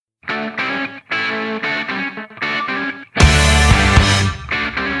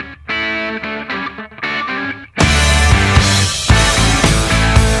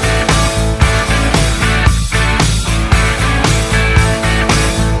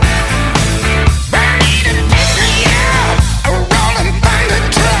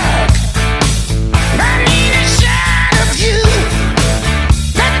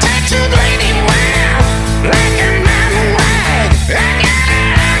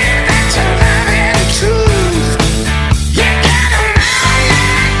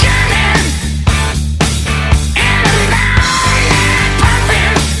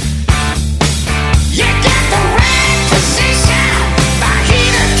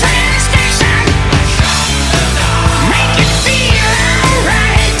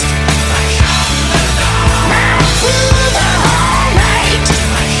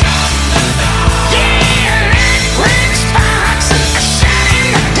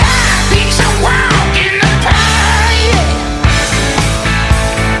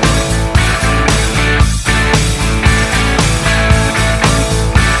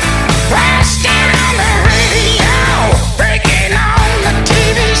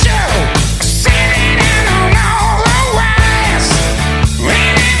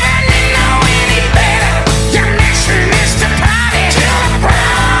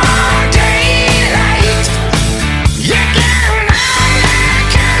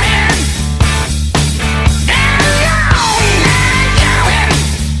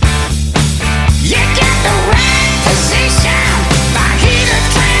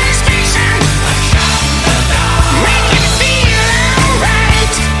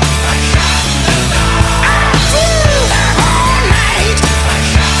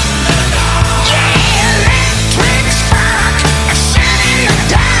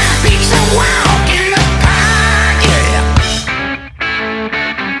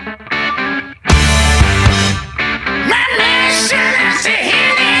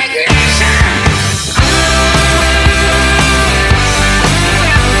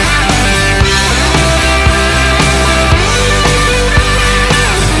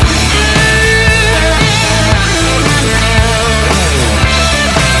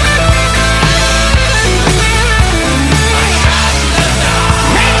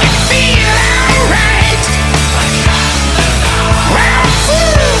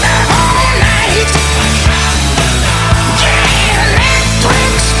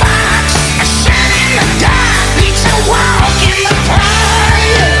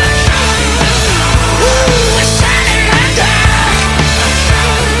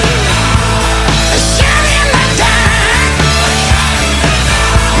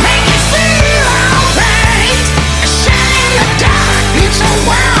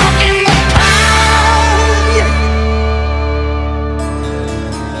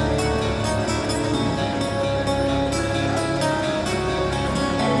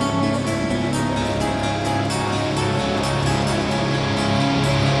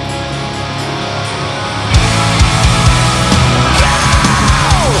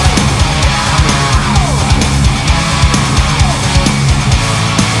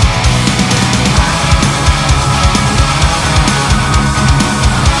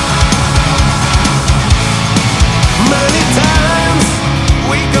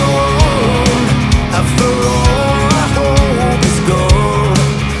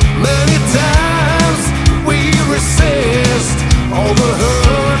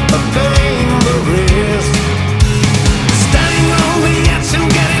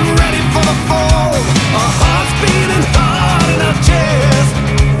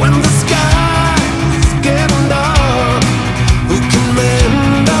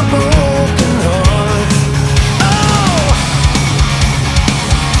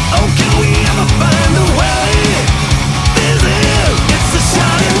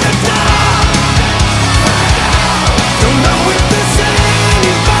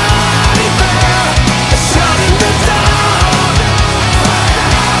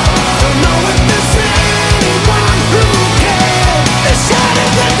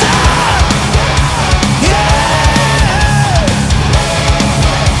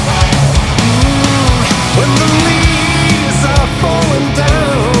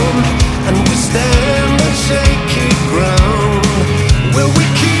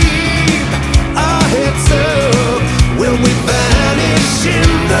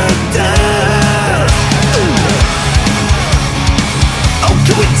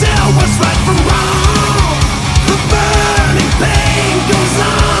we tell what's right from wrong. The burning pain goes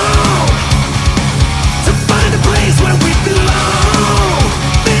on to find a place where we belong.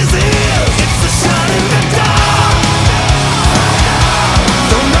 This is, it's a shot in the dark.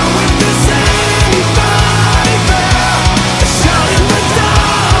 Don't know if there's anybody there. A shot in the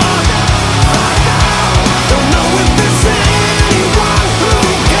dark. Don't know if there's anyone who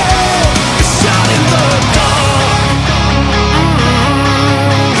cares. A shot in the dark.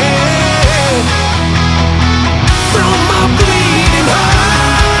 Yeah.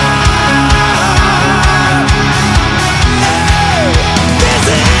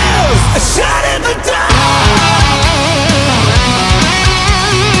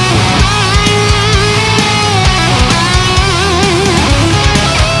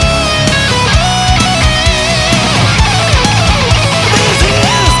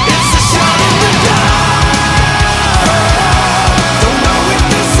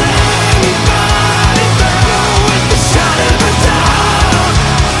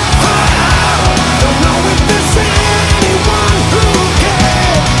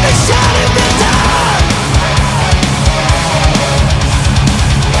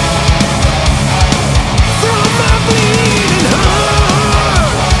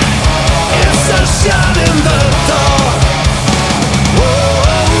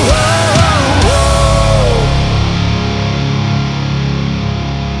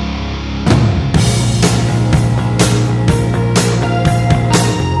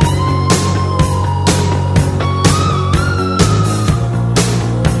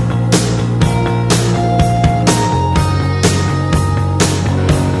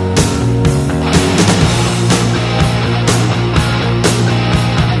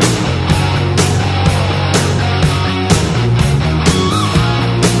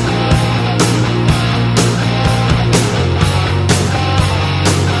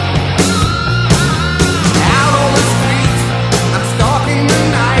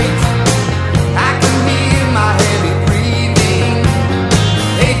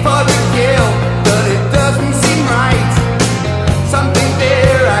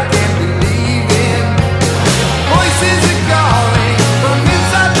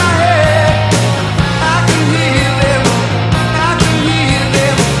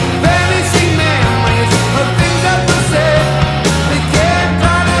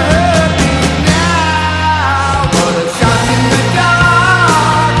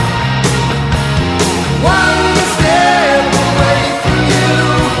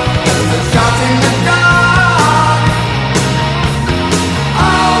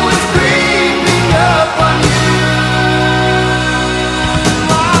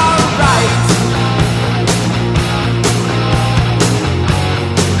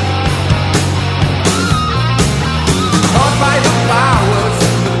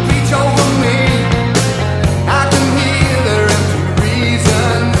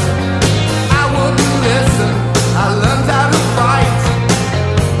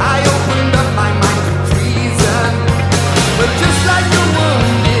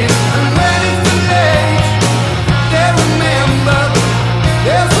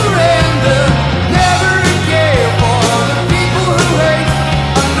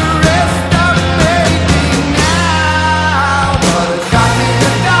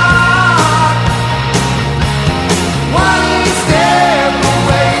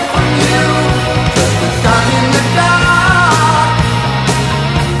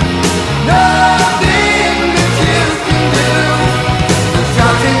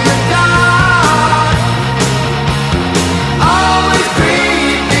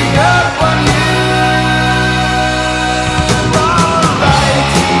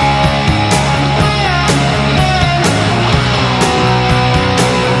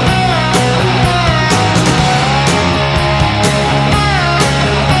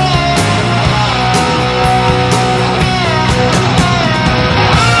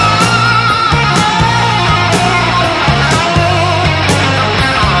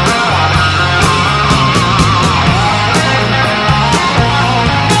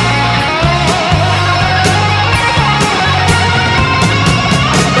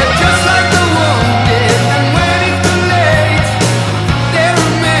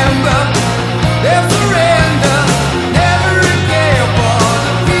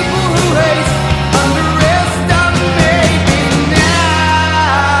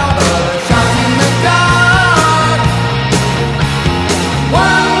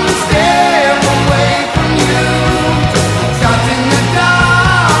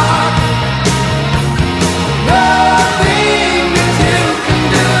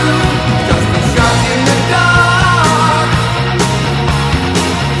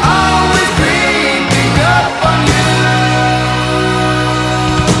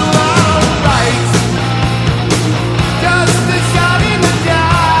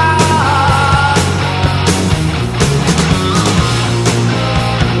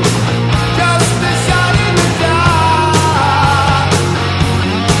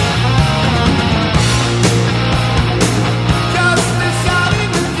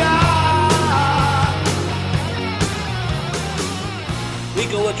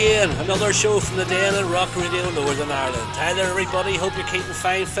 Go again, another show from the Den in Rock Radio Northern Ireland. Hi there everybody, hope you're keeping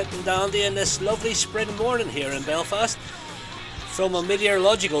fine, fit and dandy in this lovely spring morning here in Belfast. From a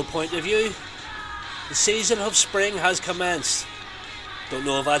meteorological point of view, the season of spring has commenced. Don't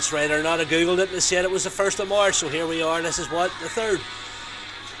know if that's right or not, I googled it and it said it was the 1st of March, so here we are, this is what, the 3rd.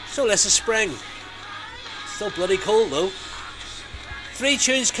 So this is spring. Still bloody cold though. 3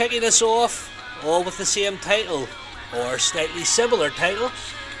 tunes kicking us off, all with the same title, or slightly similar title.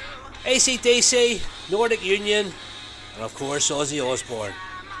 AC/DC, Nordic Union, and of course Ozzy Osbourne.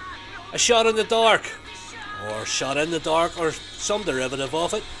 A Shot in the Dark, or Shot in the Dark, or some derivative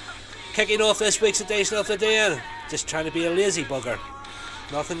of it. Kicking off this week's edition of the Den. Just trying to be a lazy bugger.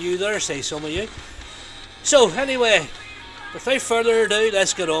 Nothing new there, say some of you. So anyway, without further ado,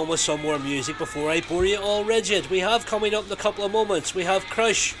 let's get on with some more music before I bore you all rigid. We have coming up in a couple of moments, we have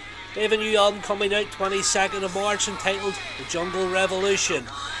Crush. They have a new album coming out 22nd of March entitled The Jungle Revolution.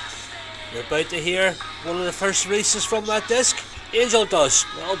 You're about to hear one of the first releases from that disc, Angel Dust.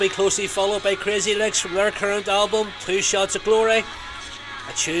 That'll be closely followed by Crazy Licks from their current album, Two Shots of Glory.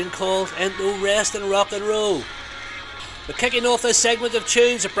 A tune called Ain't No Rest in Rock and Roll. But kicking off this segment of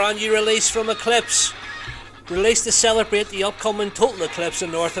tunes, a brand new release from Eclipse. Released to celebrate the upcoming total eclipse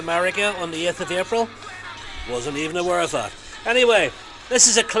in North America on the 8th of April. Wasn't even aware of that. Anyway, this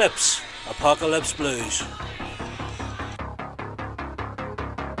is Eclipse, Apocalypse Blues.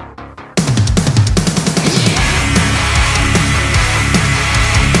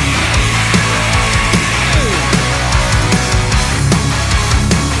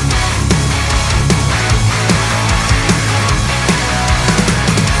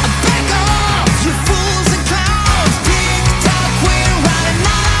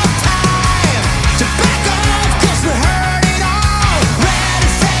 We're hurting all, ready,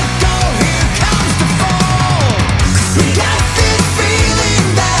 set, go, here comes the fall.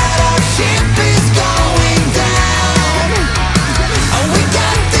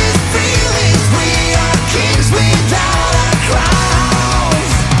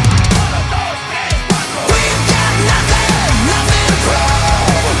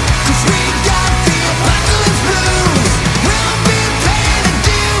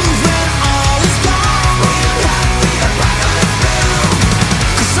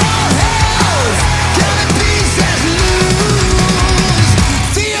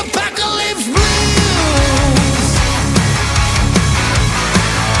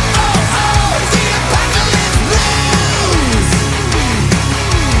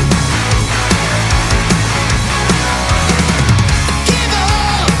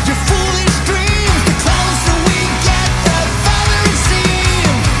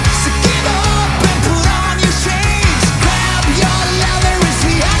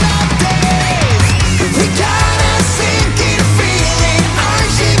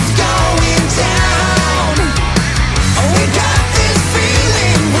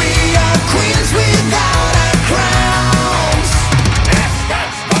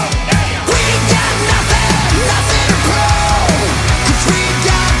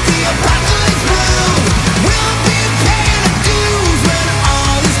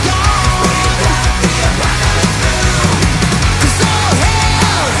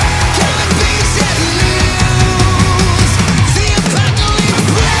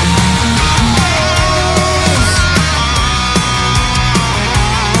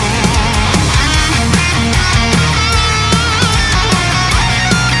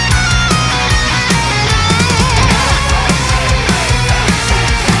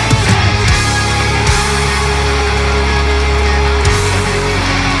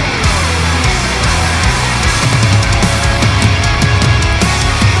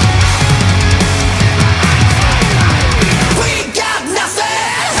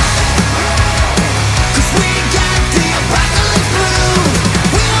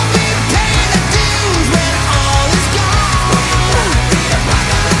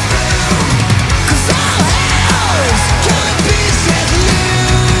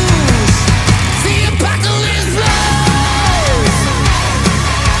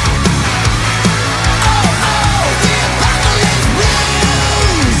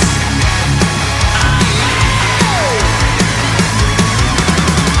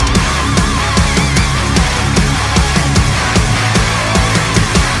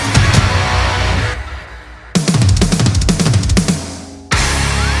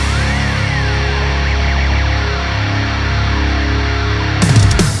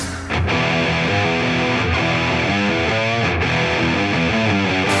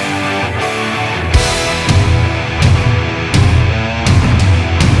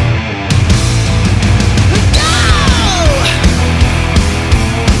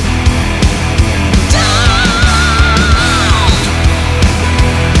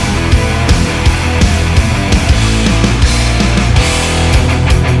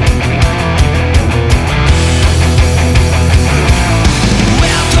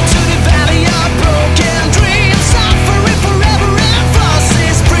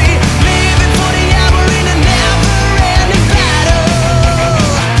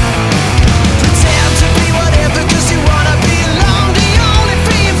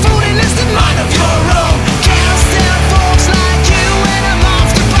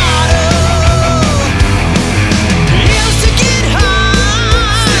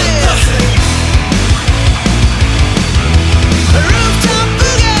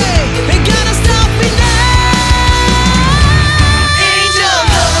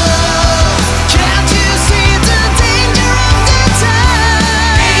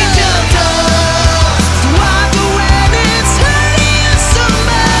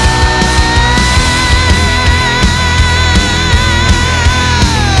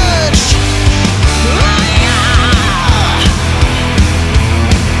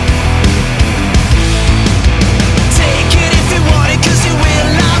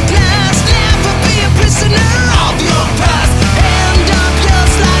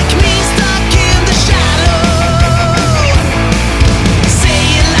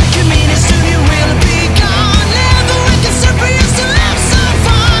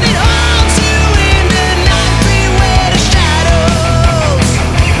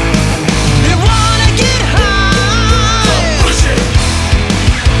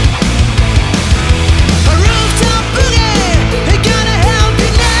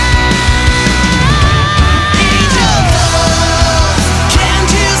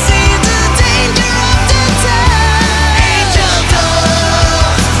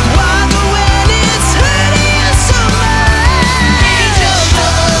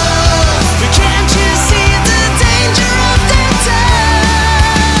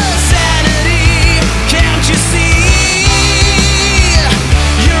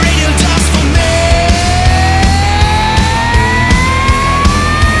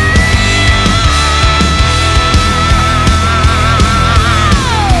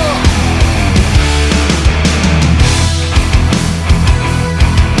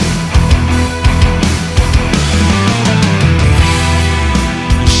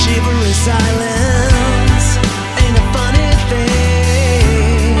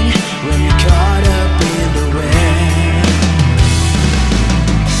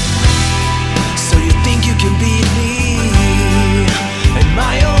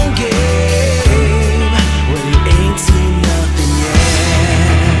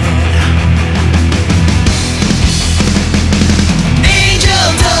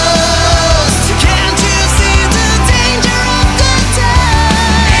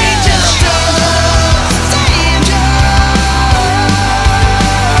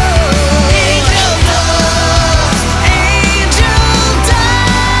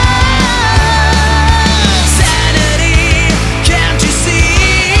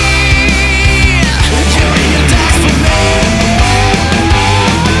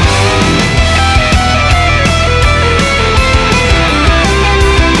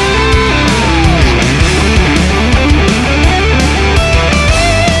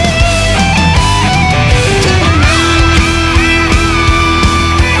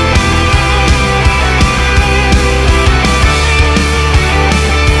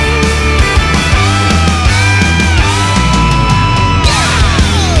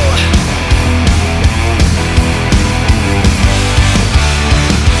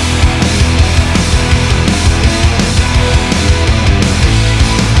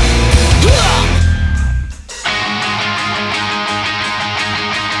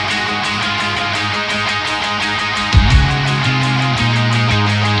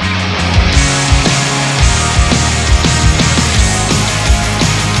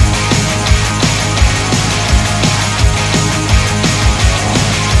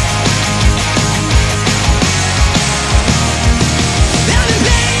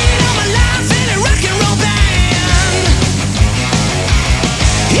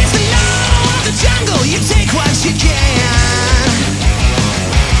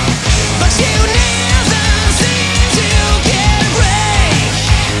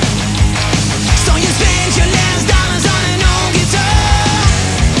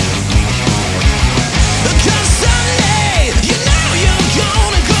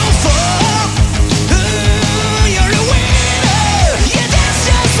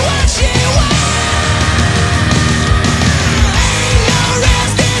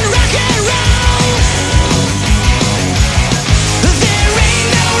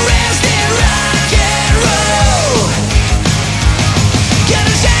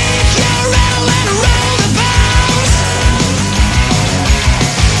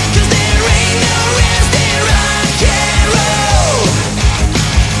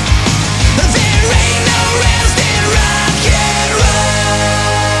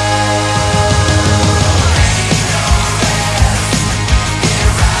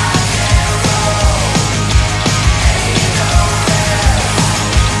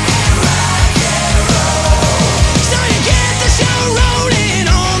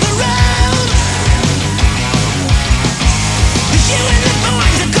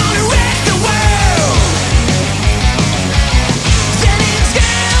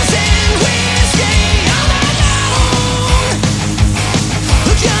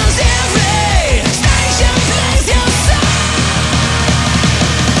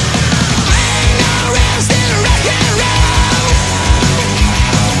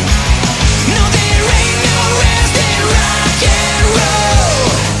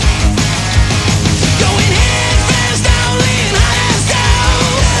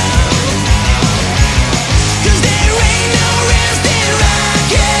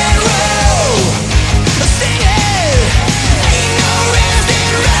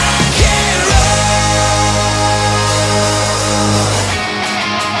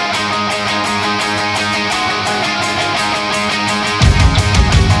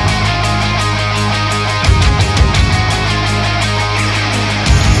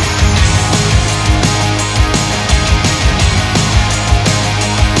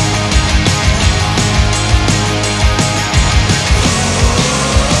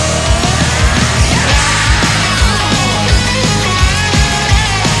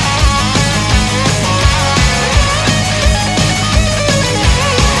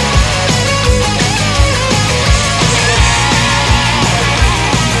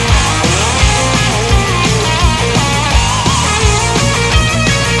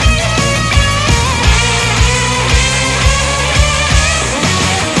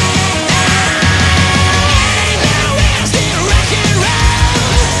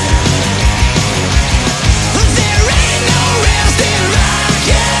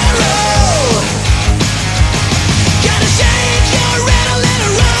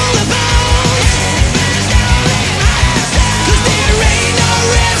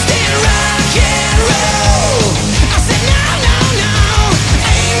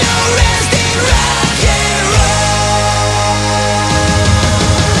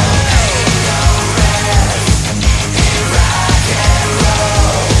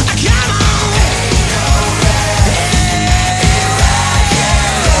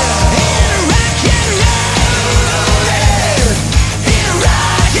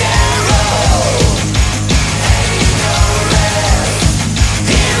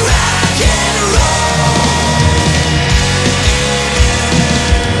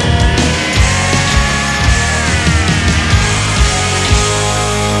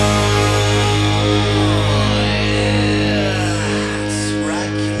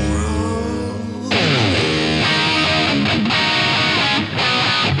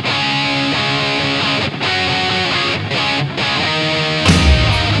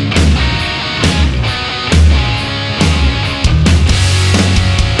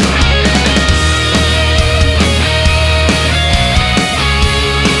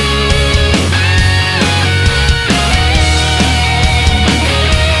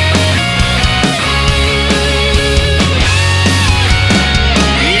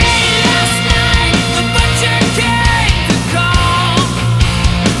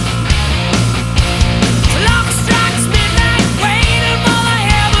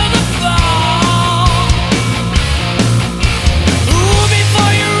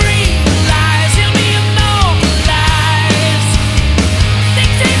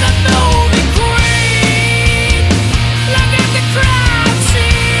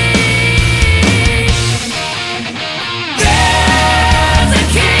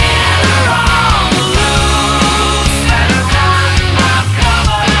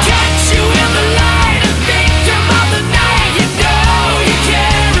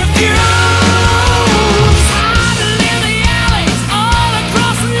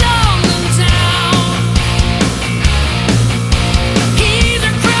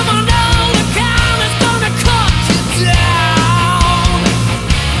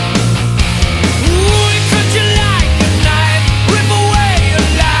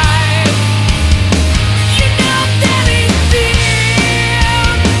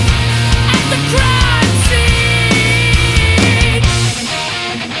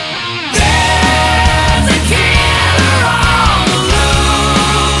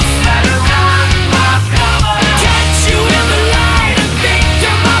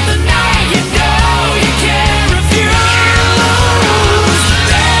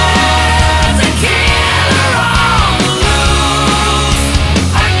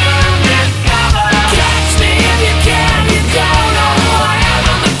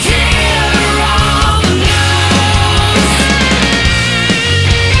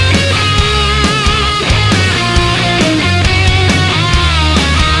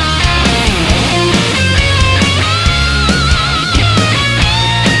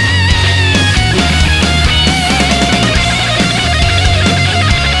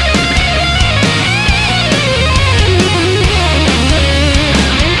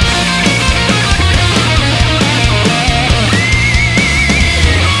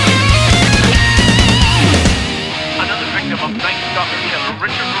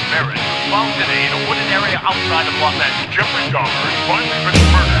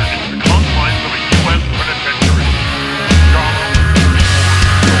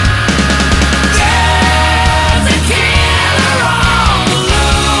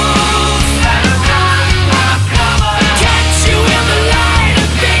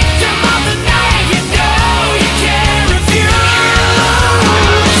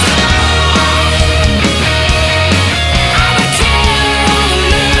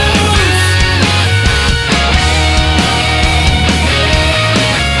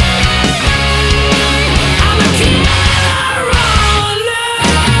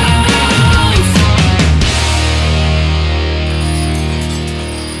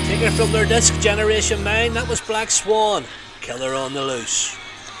 From their disc Generation Mine, that was Black Swan, Killer on the Loose.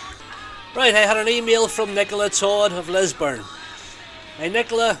 Right, I had an email from Nicola Todd of Lisburn. Hey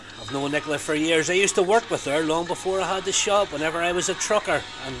Nicola, I've known Nicola for years. I used to work with her long before I had the shop, whenever I was a trucker.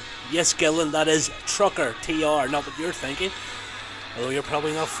 And yes, Gillen, that is trucker, TR, not what you're thinking. Although you're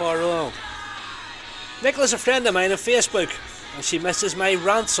probably not far wrong. Nicola's a friend of mine on Facebook, and she misses my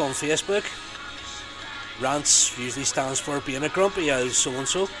rants on Facebook. Rants usually stands for being a grumpy as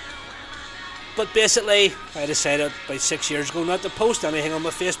so-and-so. But basically, I decided about 6 years ago not to post anything on my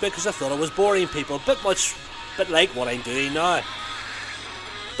Facebook because I thought I was boring people, bit like what I'm doing now.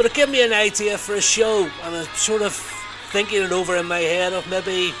 But it gave me an idea for a show, and I'm sort of thinking it over in my head of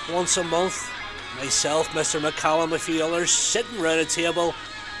maybe once a month, myself, Mr. McCallum, a few others, sitting around a table,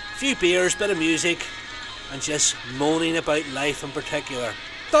 a few beers, bit of music, and just moaning about life in particular.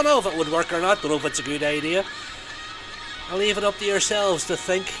 Don't know if it would work or not, don't know if it's a good idea. I'll leave it up to yourselves to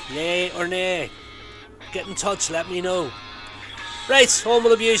think yay or nay. Get in touch, let me know. Right, on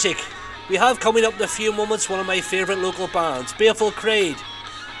with the music. We have coming up in a few moments one of my favourite local bands, Baleful Creed,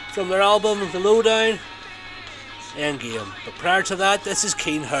 from their album The Lowdown, Endgame. But prior to that, this is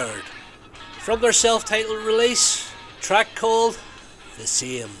Keen Herd, from their self-titled release, track called The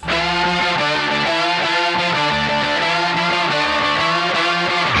Same.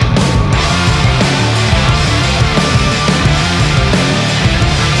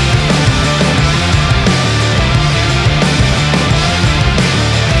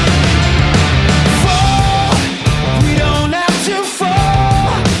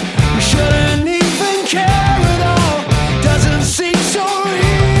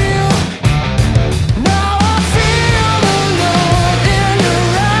 Now I feel the Lord in your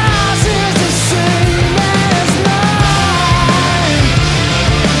eyes is the same as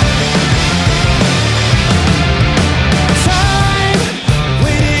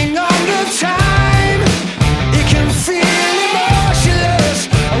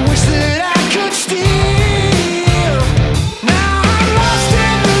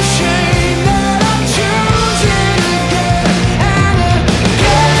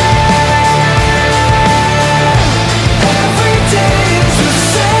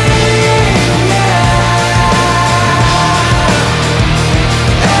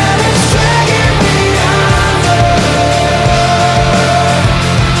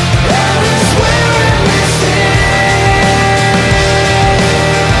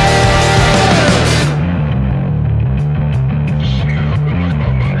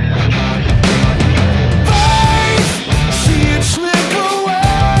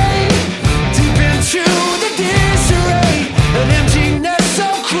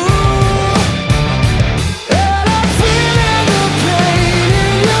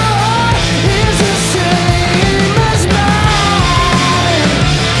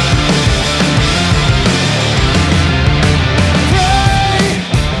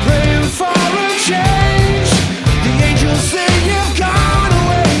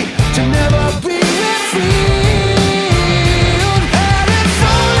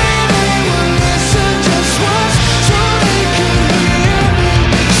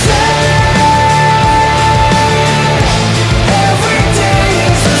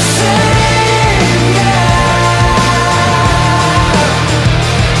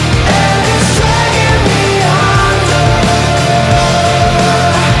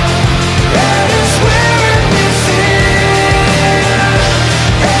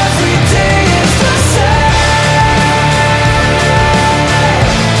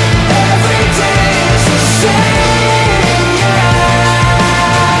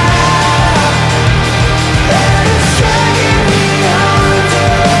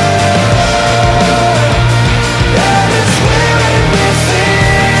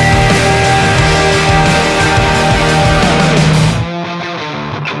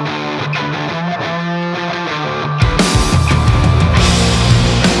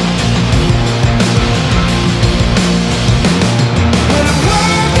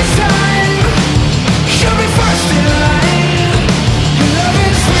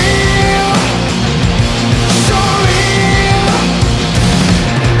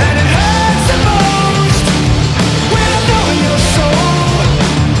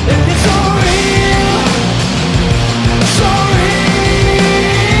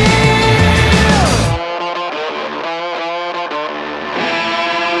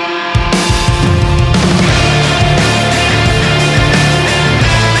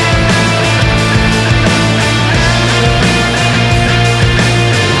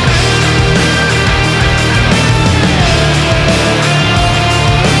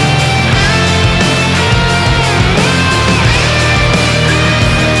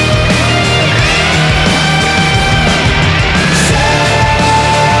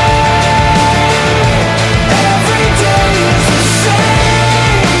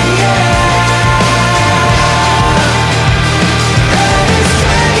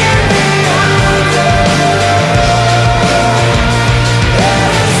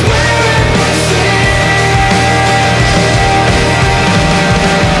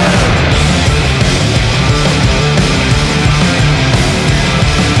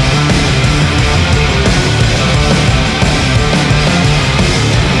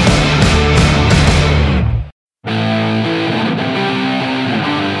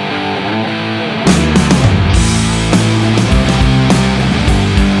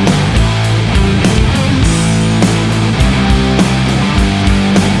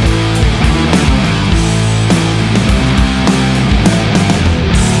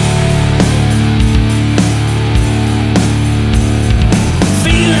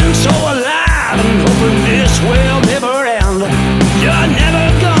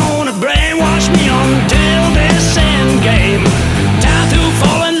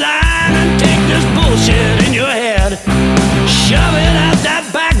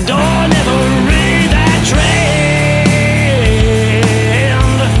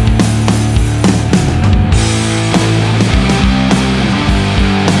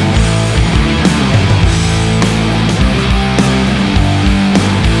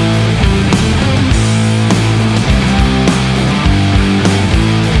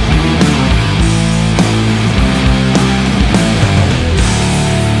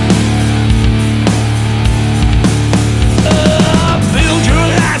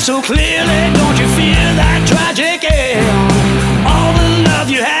so clearly, don't you feel that tragic end? All the love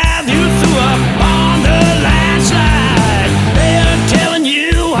you have, you threw up on the landslide. They're telling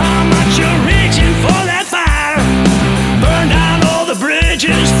you how much you're reaching for that fire. Burn down all the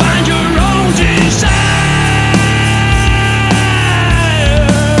bridges, find your own desire.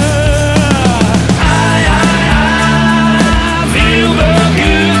 I feel the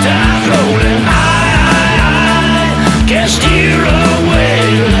good times rolling. I can't steer away.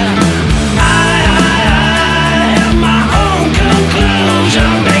 I have my own conclusion,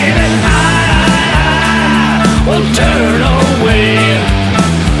 baby. I will turn away.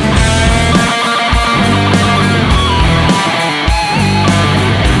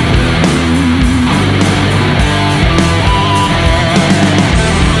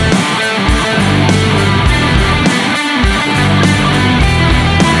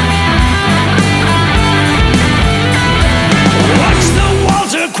 Watch the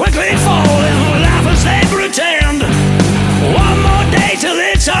walls are quickly falling, laugh as they pretend. One more day till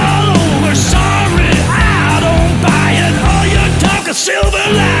it's all over. Sorry, I don't buy it. All your talk is silver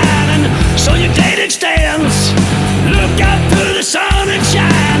lining, so your date extends. Look up to the sun and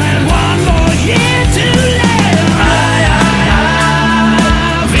shine, and one more year to live. I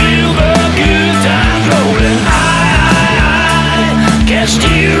feel the good times rolling. I can't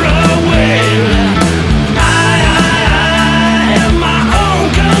steer away. I have my own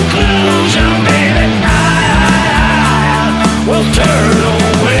conclusion, baby. I will turn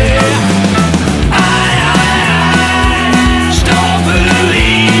away. Stop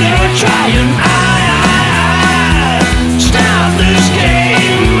believing you're trying. Stop this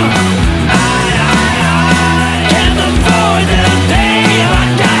game. Can't avoid the day of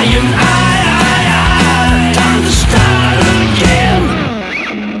dying. Time to start again.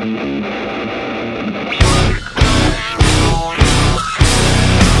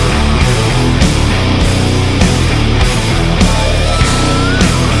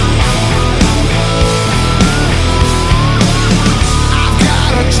 I've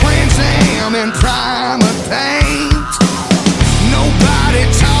got a Trans Am and primer paint. Nobody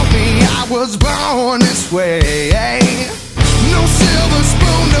taught me I was born this way. No silver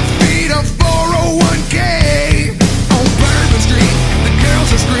spoon to feed a 401k. On Bourbon Street, the girls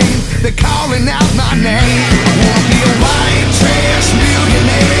are screaming, they're calling out my name. I wanna be a white trash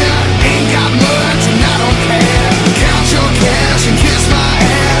millionaire. Ain't got much and I don't care. Count your cash and kiss my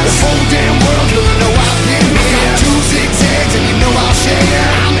ass. The whole damn world gonna know I've been here. Got 2 zigzags and you know I'll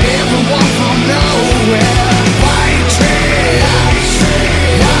share. I'm everyone from nowhere. White trash,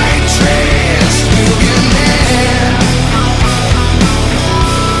 white trash millionaire.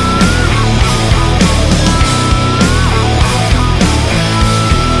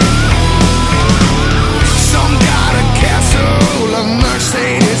 Some got a castle, a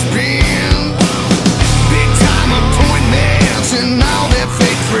Mercedes Benz, big time appointments and all their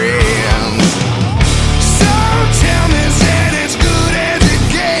fake friends. So tell me, is that as good as it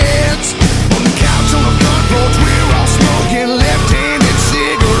gets? On the couch on the front porch, we're all smoking left-handed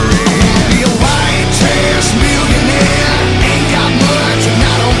cigarettes. Be a white trash millionaire. Ain't got much and I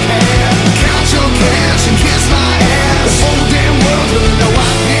don't care. Count your cash and kiss my ass. The whole damn world gonna know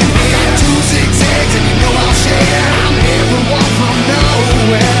I've been here. Got 2 zigzags and you know I'll share. I'm everyone from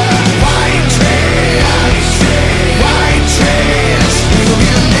nowhere. White trash, white trash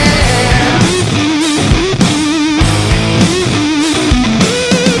millionaire.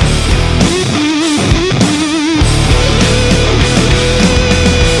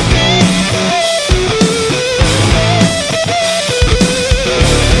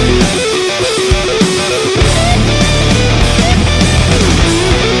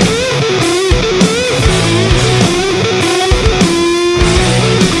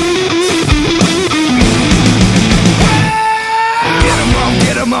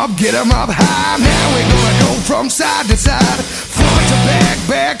 Get 'em up high. Now we're gonna go from side to side, front to back,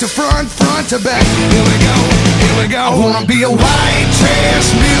 back to front, front to back. Here we go, here we go. I wanna be a white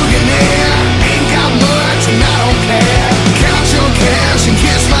trash millionaire. Ain't got much and I don't care. Count your cash and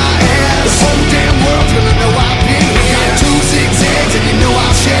kiss my ass. The whole damn world's gonna know I've been here. Got 2 zigzags and you know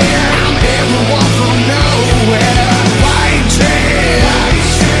I'll share. I'm everyone from nowhere. White trash, white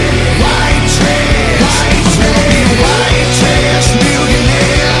trash, white trash. I wanna be a white trash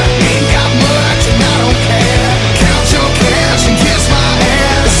millionaire. Ain't got much and I don't care. Count your cash and kiss my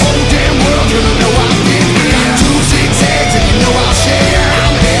ass. The whole damn world's gonna know I've been here. Got 2 zigzags and you know I'll share.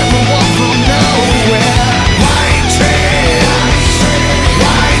 I'm everyone from nowhere. White trash,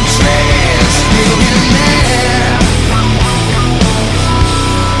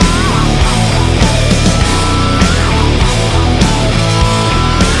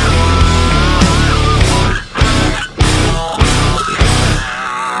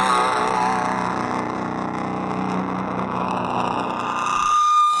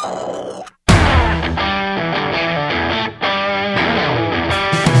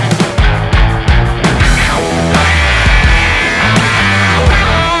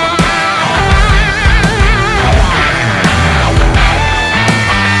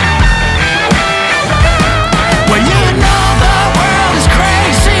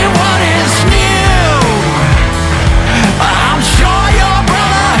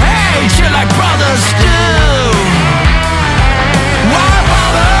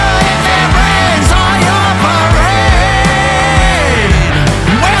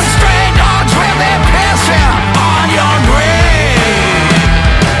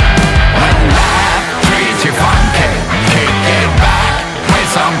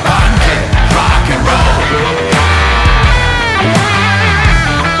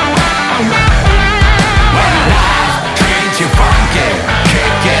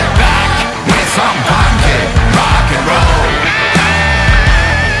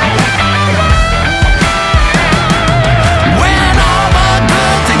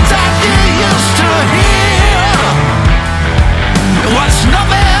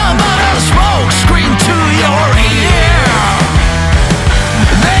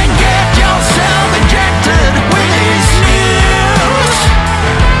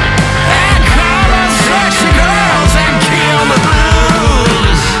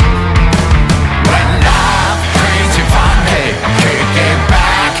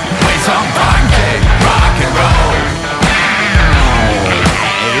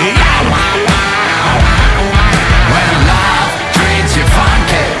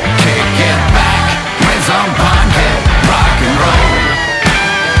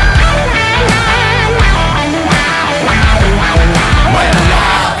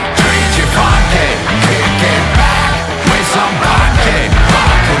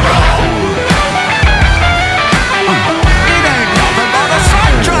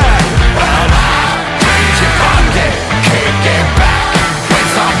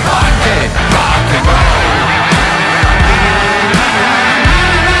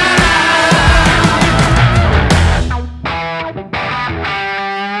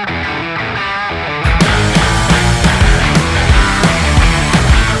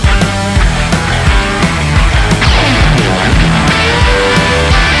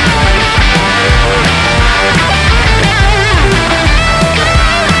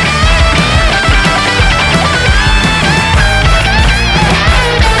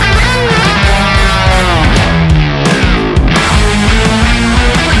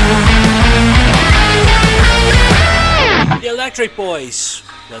 Electric Boys,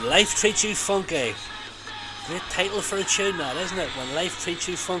 When Life Treats You Funky. Great title for a tune, that, isn't it? When Life Treats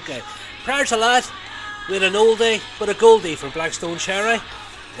You Funky. Prior to that, we had an oldie but a goldie for Blackstone Cherry,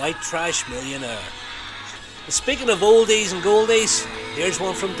 White Trash Millionaire. And speaking of oldies and goldies, here's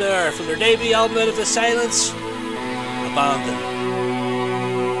one from their debut album Out of the Silence, Abandon.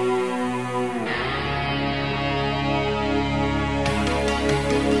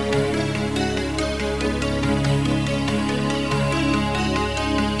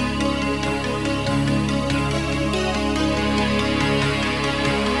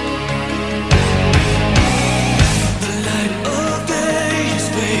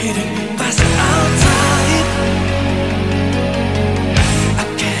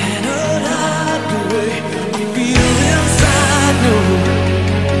 Feel inside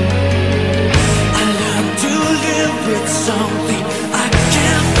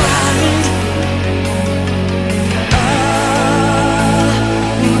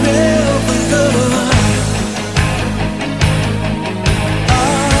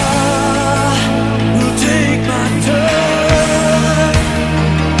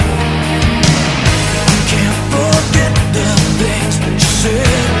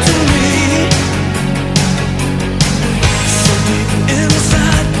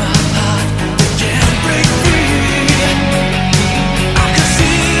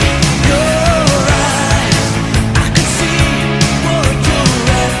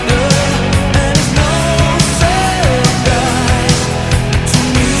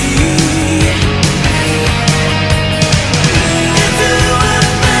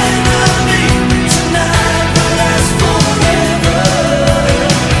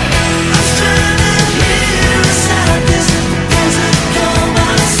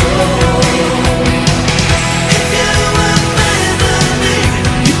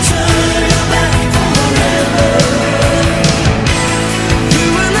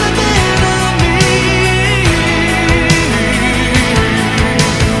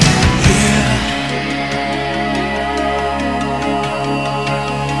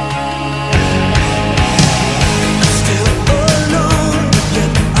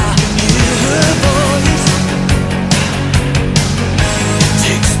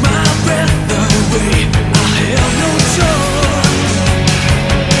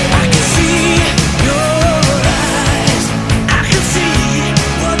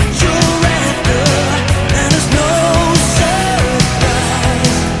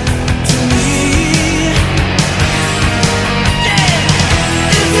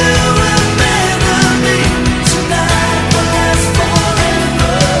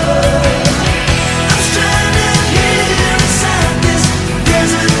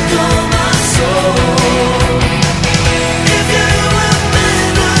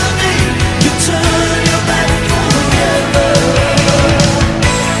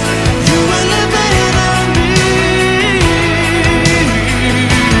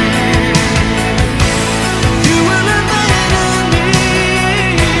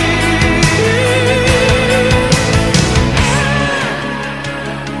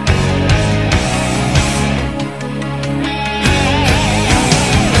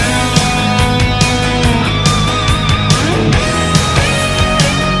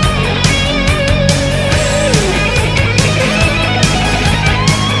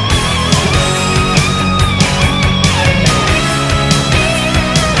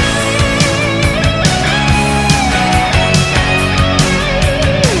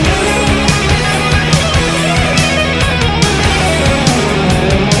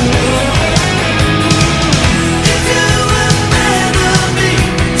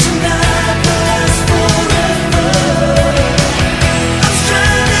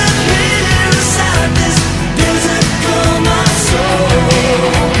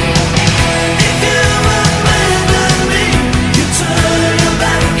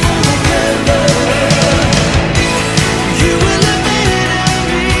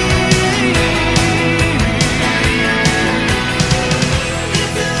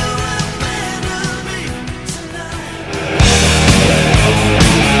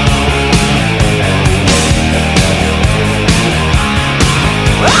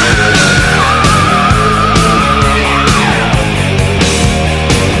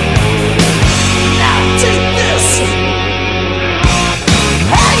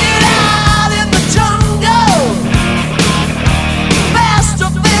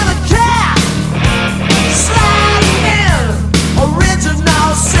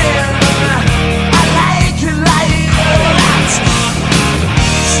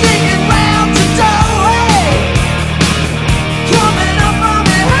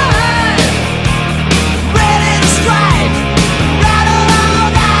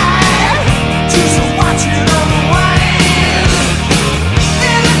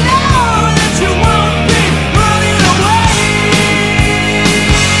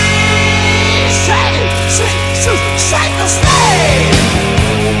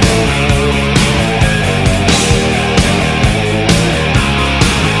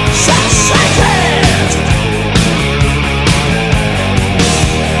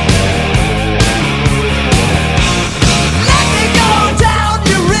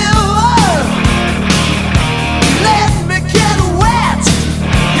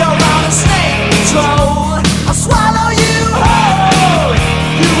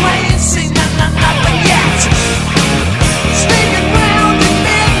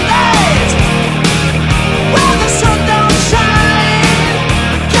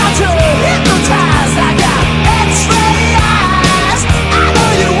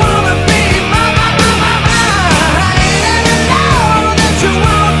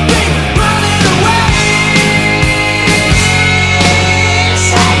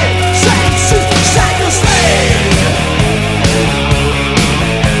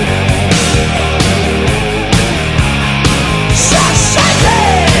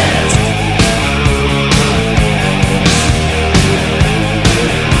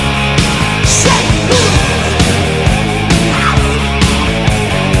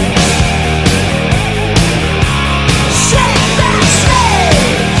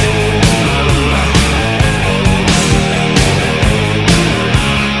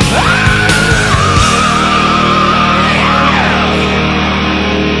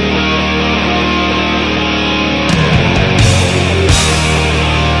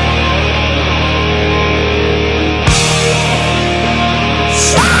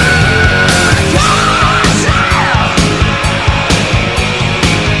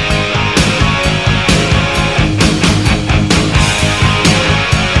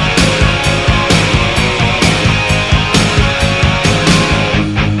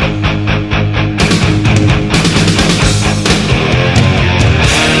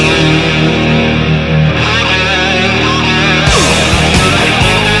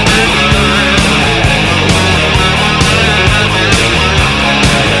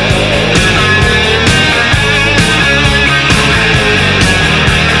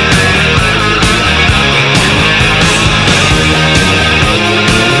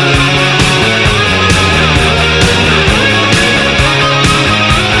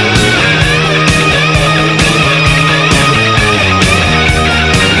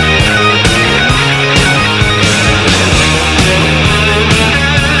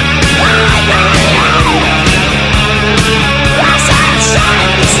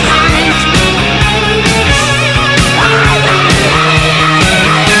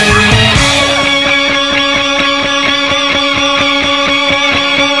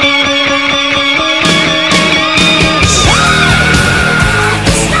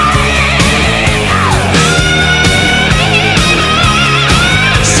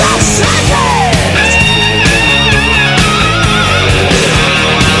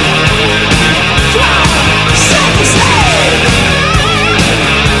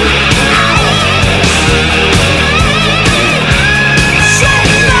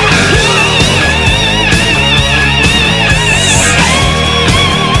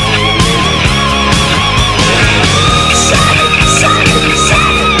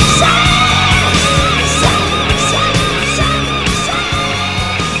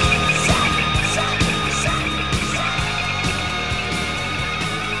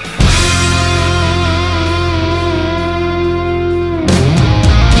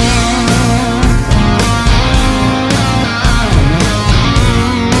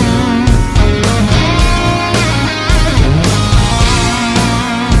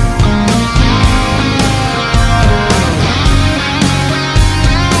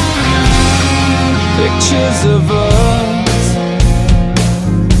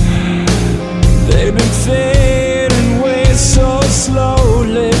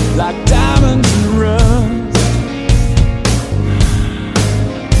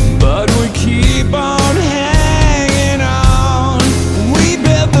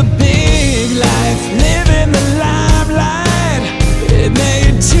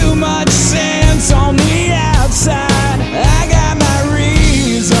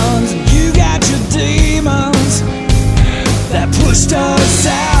us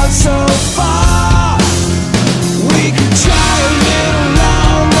out so far. We could try a little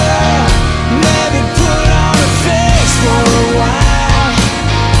longer, maybe put on a face for a while.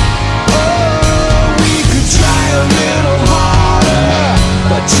 Oh, we could try a little harder,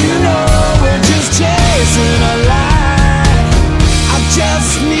 but you know we're just chasing a lie. I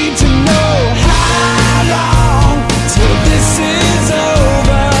just need to know how long till this is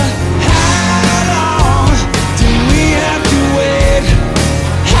over. How long do we have to wait?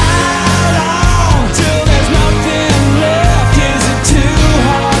 How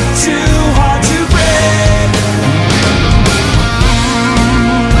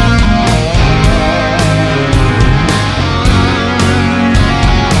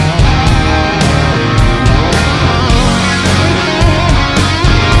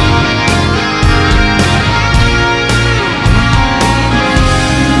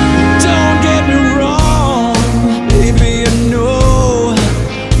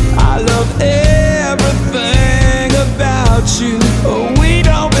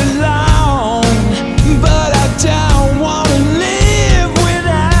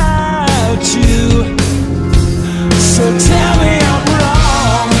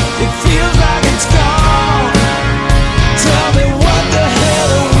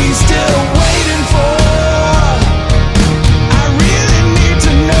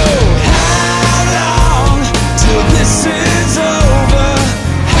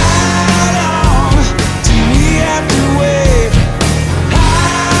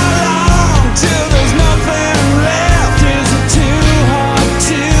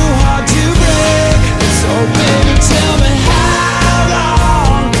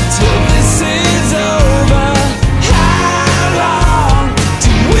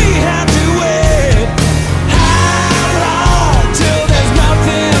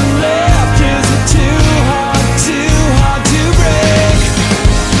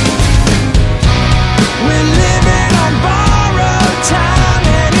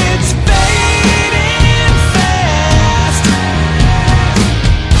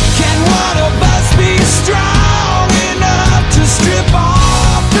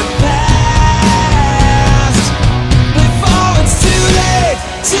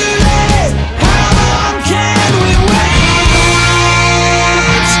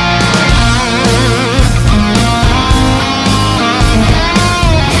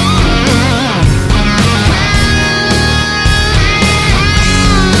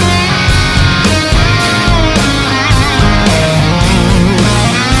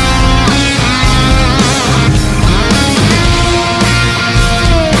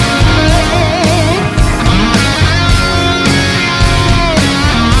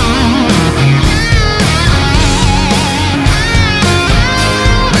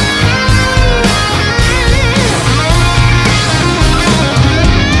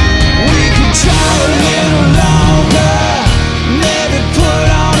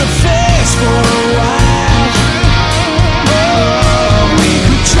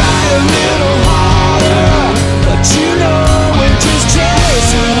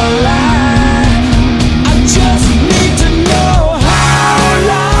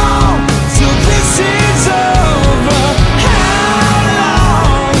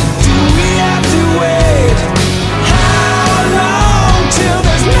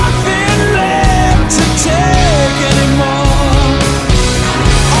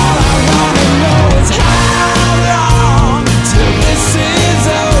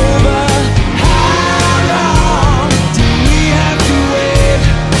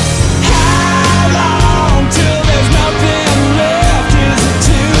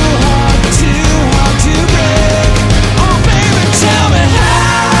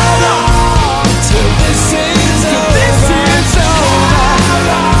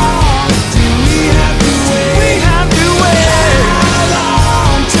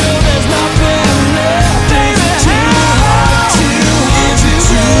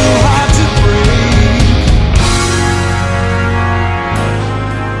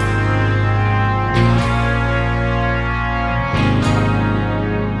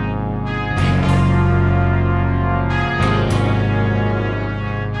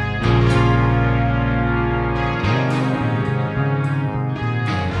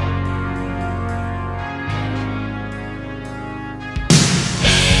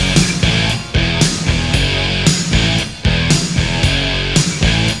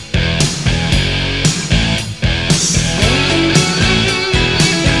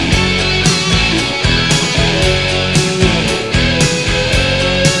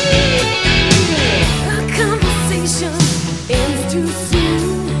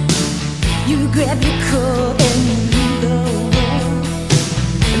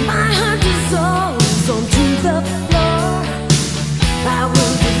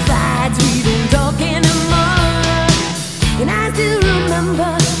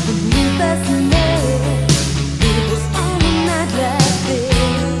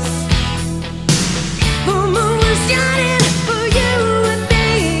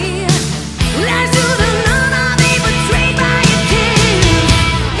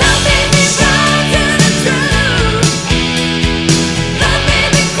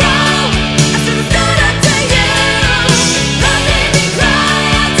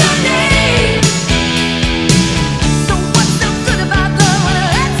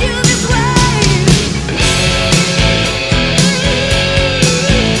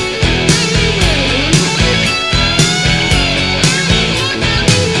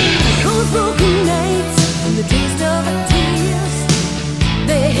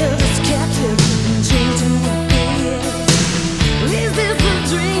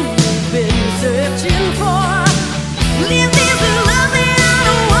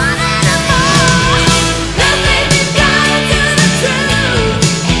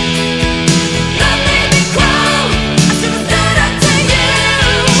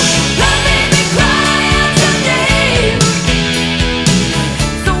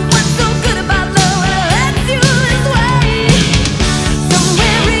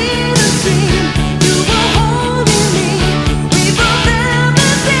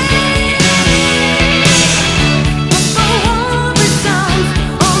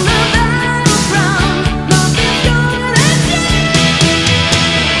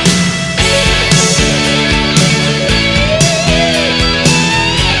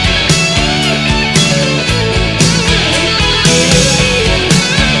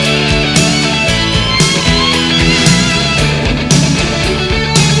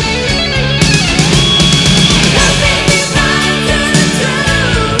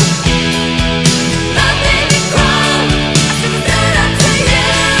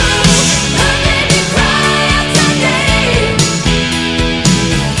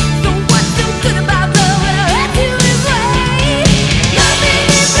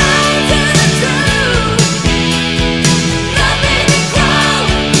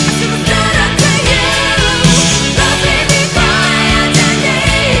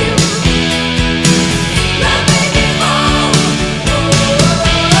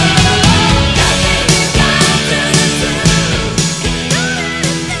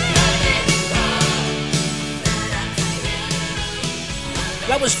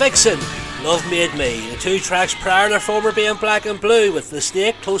Vixen, Love Made Me, the two tracks prior to their former being Black and Blue, with The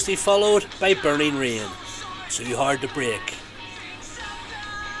Snake closely followed by Burning Rain. Too Hard to Break.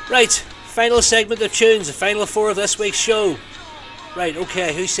 Right, final segment of tunes, the final four of this week's show. Right,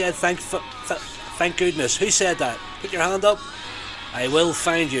 okay, who said thank goodness? Who said that? Put your hand up. I will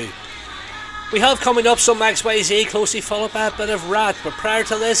find you. We have coming up some XYZ, closely followed by a bit of Rat, but prior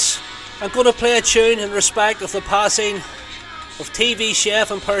to this, I'm going to play a tune in respect of the passing of TV chef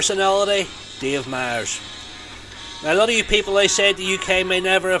and personality Dave Myers. Now, a lot of you people outside the UK may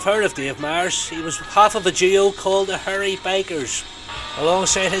never have heard of Dave Myers. He was half of a duo called the Hairy Bikers,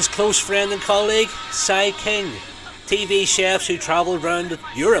 alongside his close friend and colleague Cy King, TV chefs who travelled around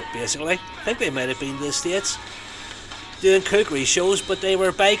Europe basically. I think they might have been to the States doing cookery shows, but they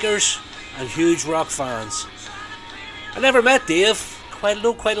were bikers and huge rock fans. I never met Dave. I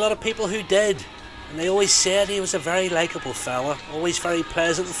know quite a lot of people who did, and they always said he was a very likeable fella, always very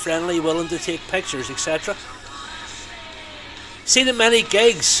pleasant and friendly, willing to take pictures, etc. Seen at many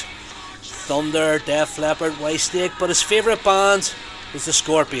gigs, Thunder, Def Leppard, Whitesnake, but his favourite band was the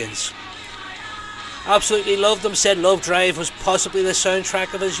Scorpions. Absolutely loved them, said Love Drive was possibly the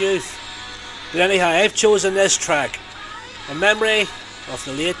soundtrack of his youth. But anyhow, I've chosen this track in memory of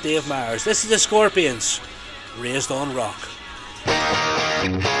the late Dave Myers. This is the Scorpions, Raised on Rock.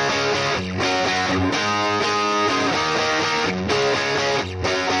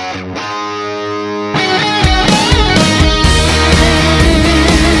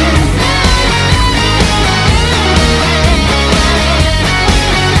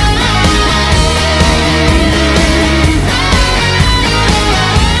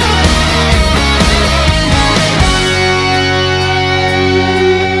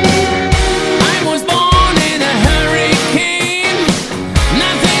 I was born in a hurricane.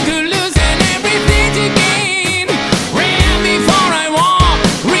 Nothing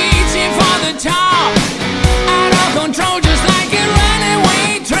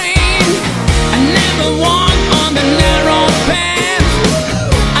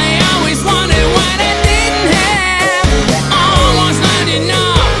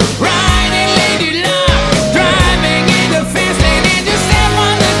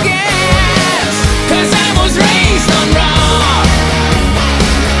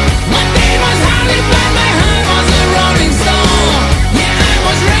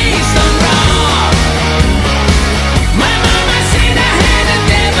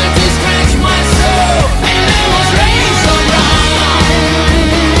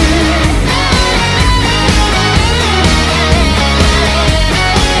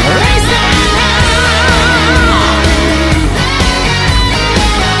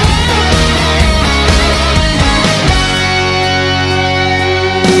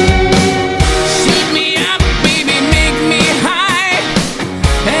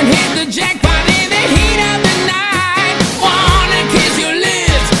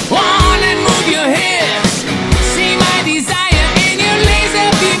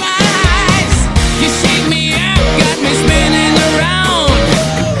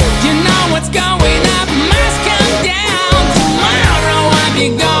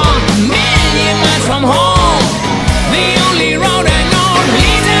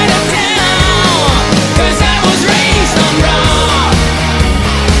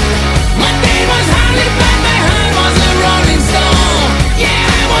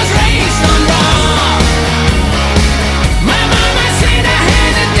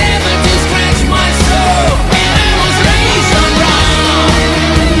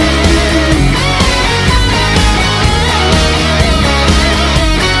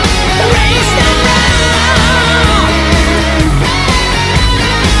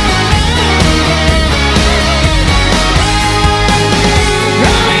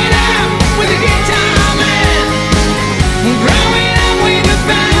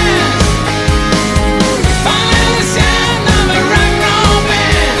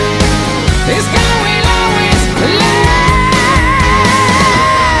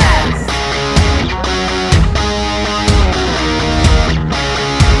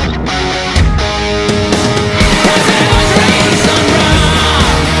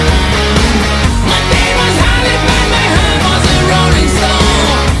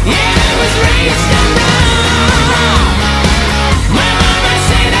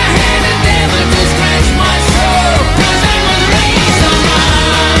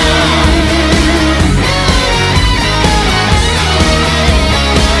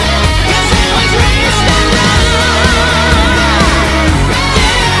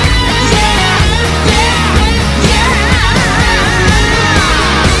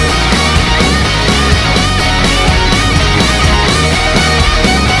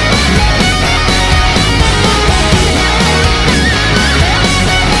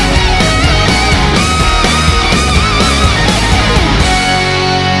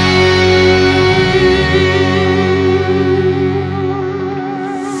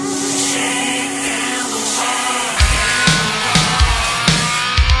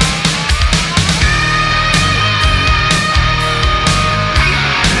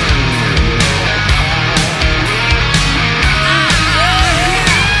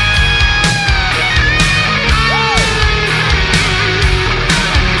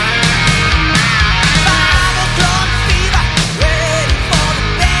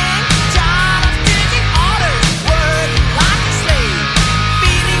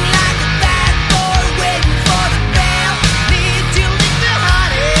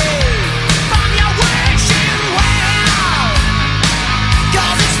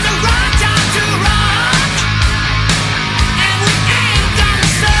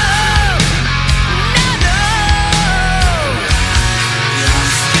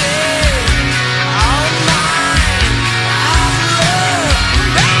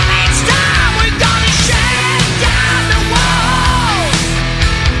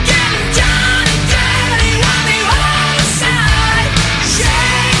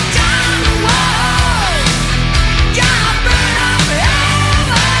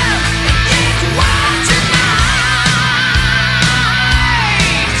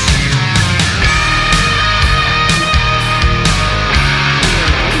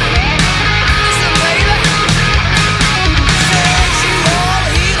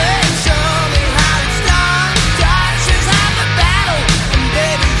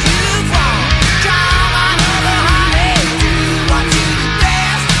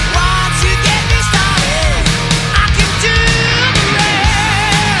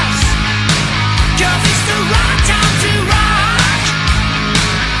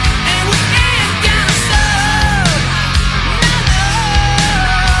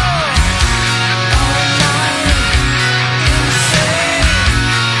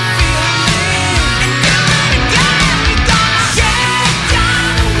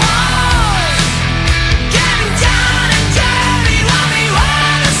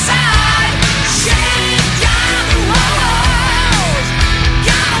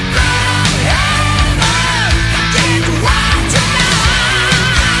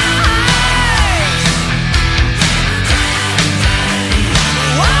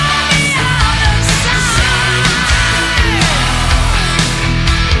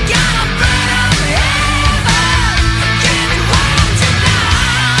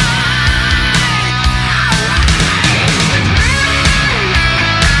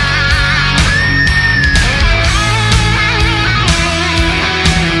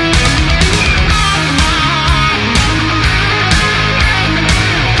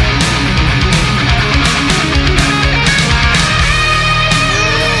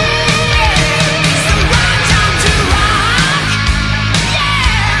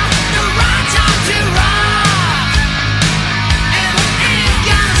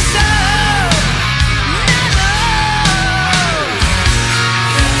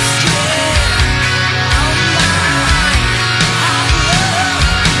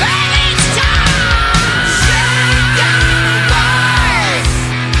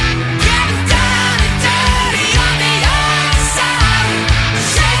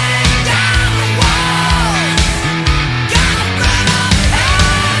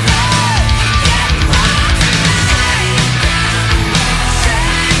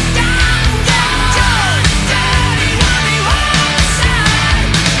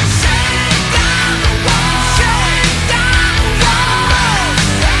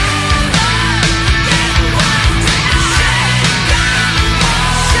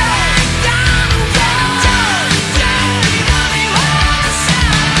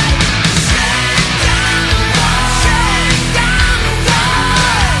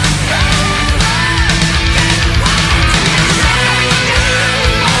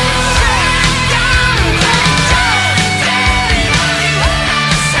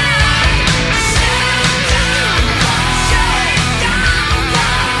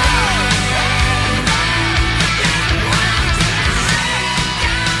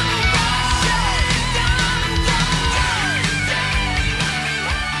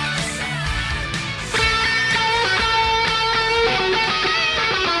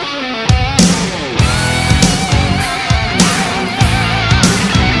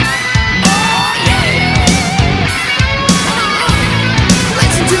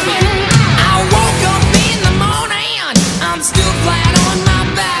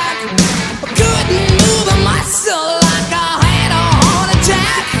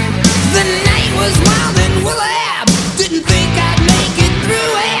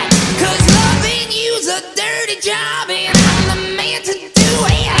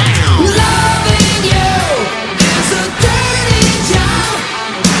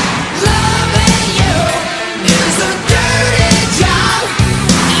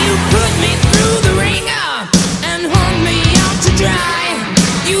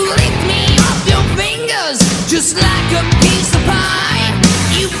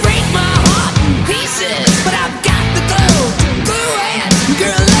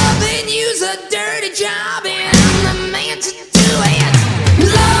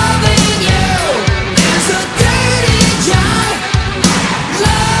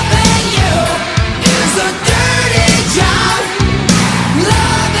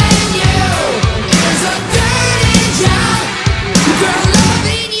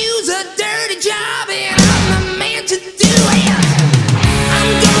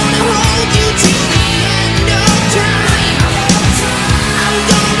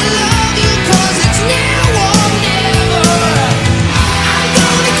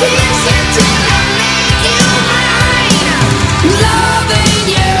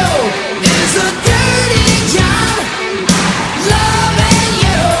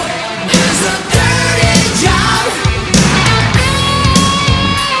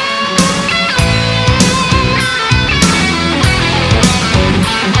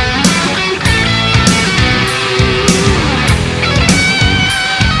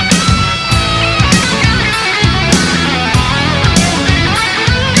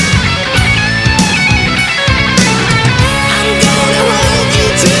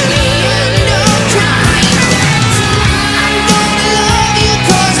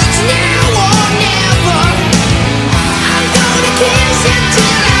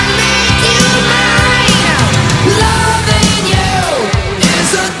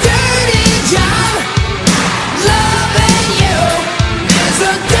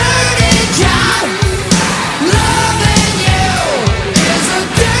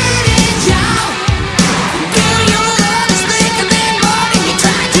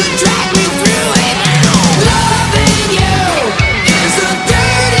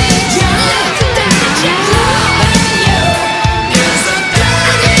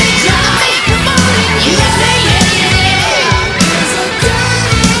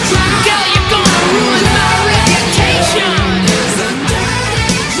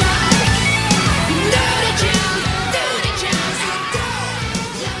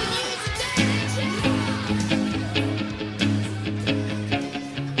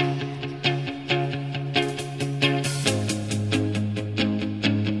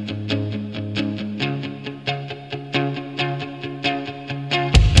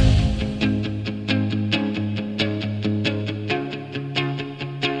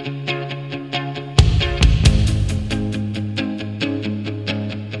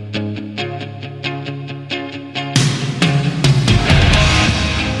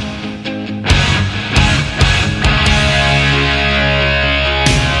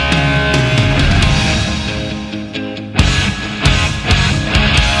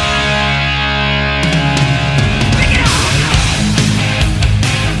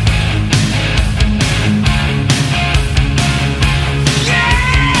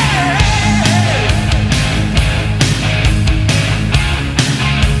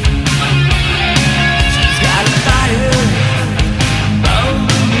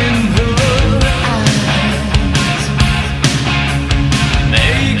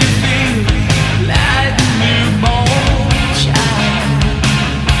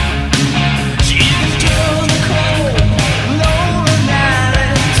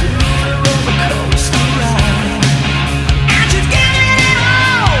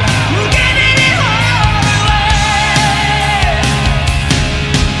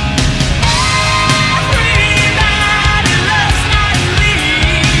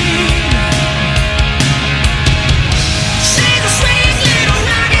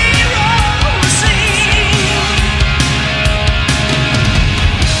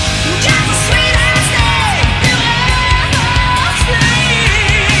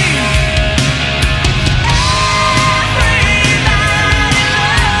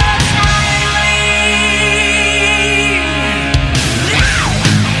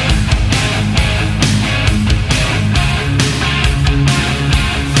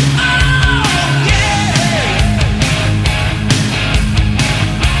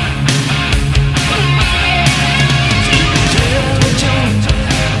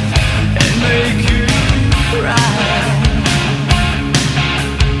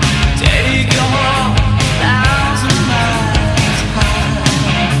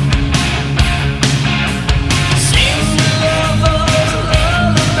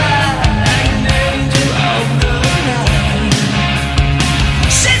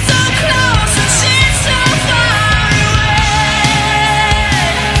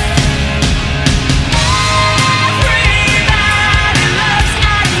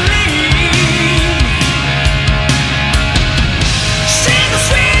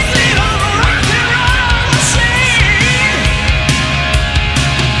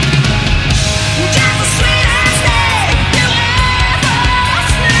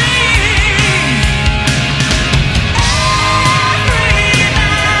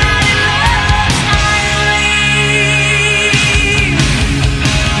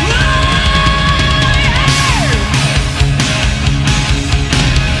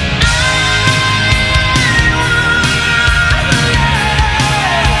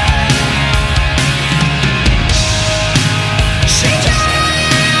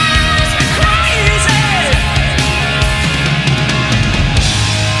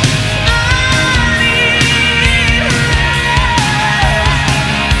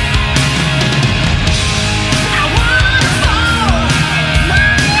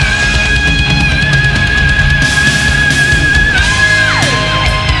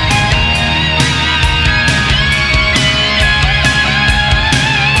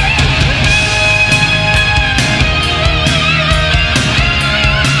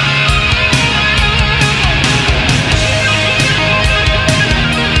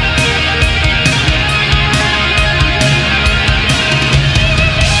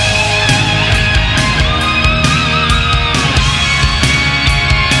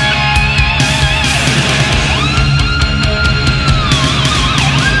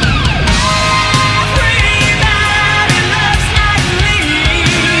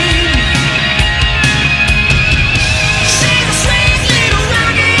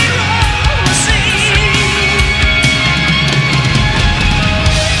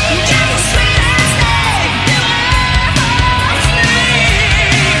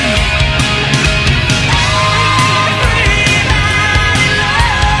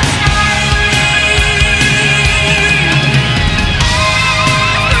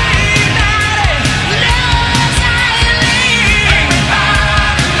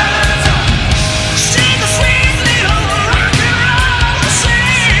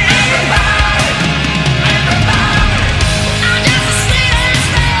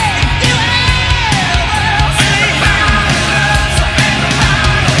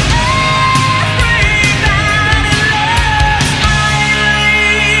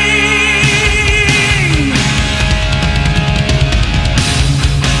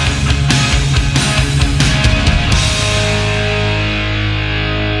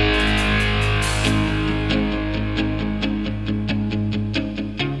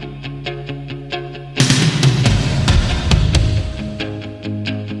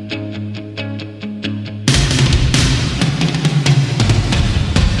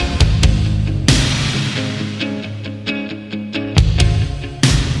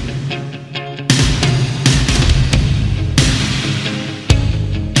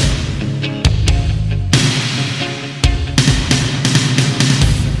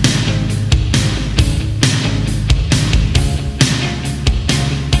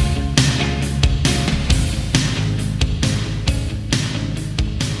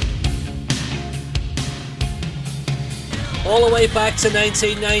All the way back to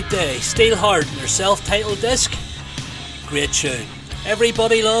 1990, Steelheart and their self-titled disc. Great tune.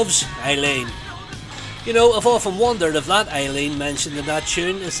 Everybody loves Eileen. You know, I've often wondered if that Eileen mentioned in that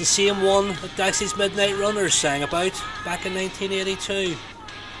tune is the same one that Dexy's Midnight Runners sang about back in 1982.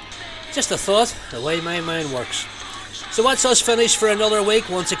 Just a thought, the way my mind works. So that's us finished for another week.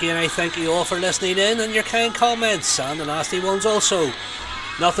 Once again, I thank you all for listening in and your kind comments, and the nasty ones also.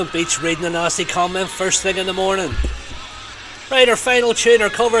 Nothing beats reading a nasty comment first thing in the morning. Right, our final tune or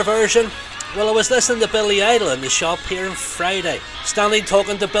cover version. Well, I was listening to Billy Idol in the shop here on Friday, standing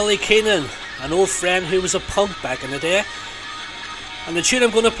talking to Billy Keenan, an old friend who was a punk back in the day. And the tune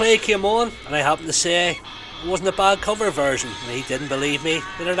I'm going to play came on, and I happened to say it wasn't a bad cover version, and he didn't believe me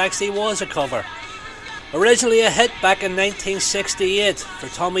that it actually was a cover. Originally a hit back in 1968 for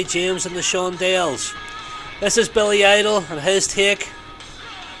Tommy James and the Shondales. This is Billy Idol and his take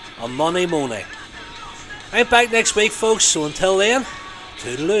on Money Money. I'm back next week, folks, so until then,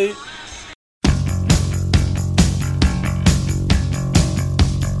 toodaloo.